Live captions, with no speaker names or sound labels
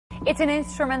It's an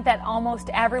instrument that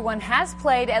almost everyone has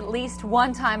played at least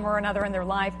one time or another in their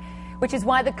life, which is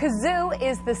why the kazoo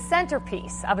is the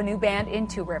centerpiece of a new band in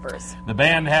Two Rivers. The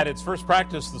band had its first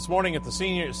practice this morning at the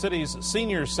city's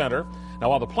senior center.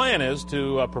 Now, while the plan is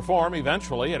to perform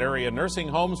eventually at area nursing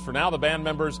homes, for now the band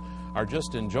members are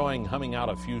just enjoying humming out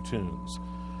a few tunes.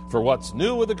 For what's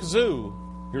new with the kazoo,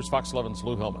 here's Fox 11's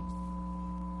Lou Hillman.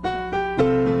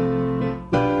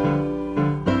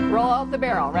 Roll out the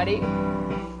barrel. Ready?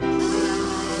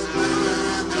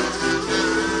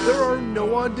 There are no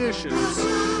auditions,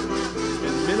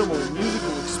 and minimal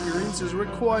musical experience is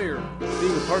required.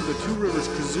 Being a part of the Two Rivers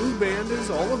Kazoo Band is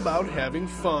all about having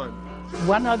fun.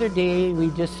 One other day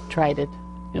we just tried it,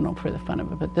 for the fun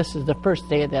of it, but this is the first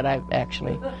day that I've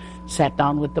actually sat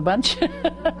down with the bunch.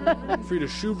 Frida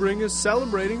Schubring is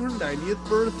celebrating her 90th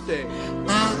birthday.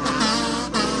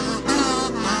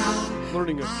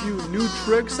 Learning a few new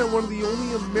tricks on one of the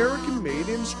only American-made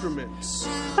instruments.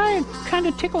 It kind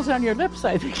of tickles on your lips,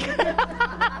 I think.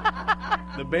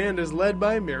 The band is led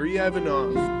by Mary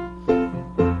Evanoff.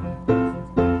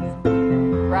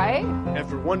 Right?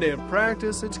 After one day of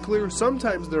practice, it's clear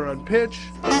sometimes they're on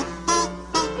pitch,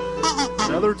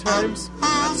 and other times,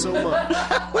 not so much.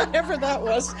 Whatever that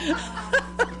was.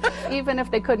 Even if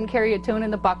they couldn't carry a tune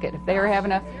in the bucket, if they were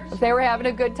having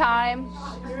a good time,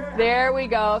 there we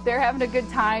go. If they're having a good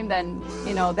time, then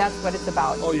that's what it's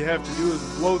about. All you have to do is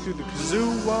blow through the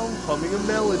kazoo while humming a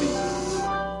melody.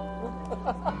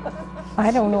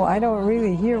 I don't know. I don't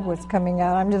really hear what's coming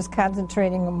out. I'm just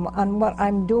concentrating on what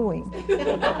I'm doing.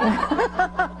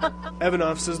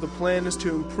 Evanoff says the plan is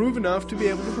to improve enough to be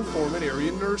able to perform at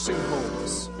area nursing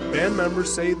homes. Band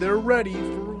members say they're ready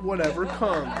for whatever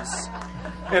comes.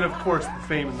 And of course, the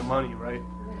fame and the money, right?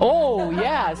 Oh,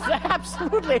 yes,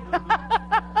 absolutely.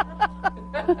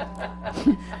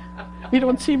 We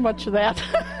don't see much of that.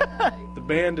 The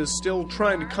band is still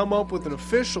trying to come up with an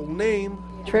official name.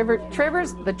 The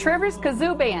Trivers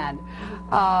Kazoo Band.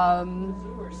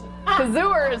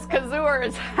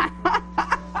 Kazooers.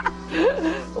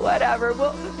 Whatever.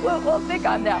 We'll think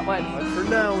on that one. But for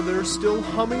now, they're still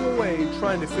humming away,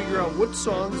 trying to figure out what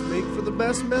songs make for the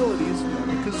best melodies on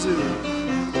the kazoo.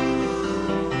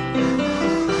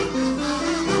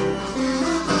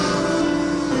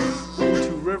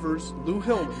 Rivers, Lou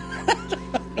Hillman,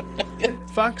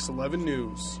 Fox 11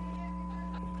 News.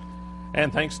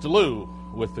 And thanks to Lou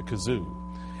with the kazoo.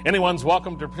 Anyone's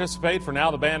welcome to participate. For now,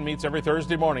 the band meets every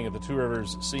Thursday morning at the Two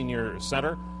Rivers Senior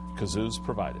Center. Kazoos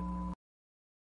provided.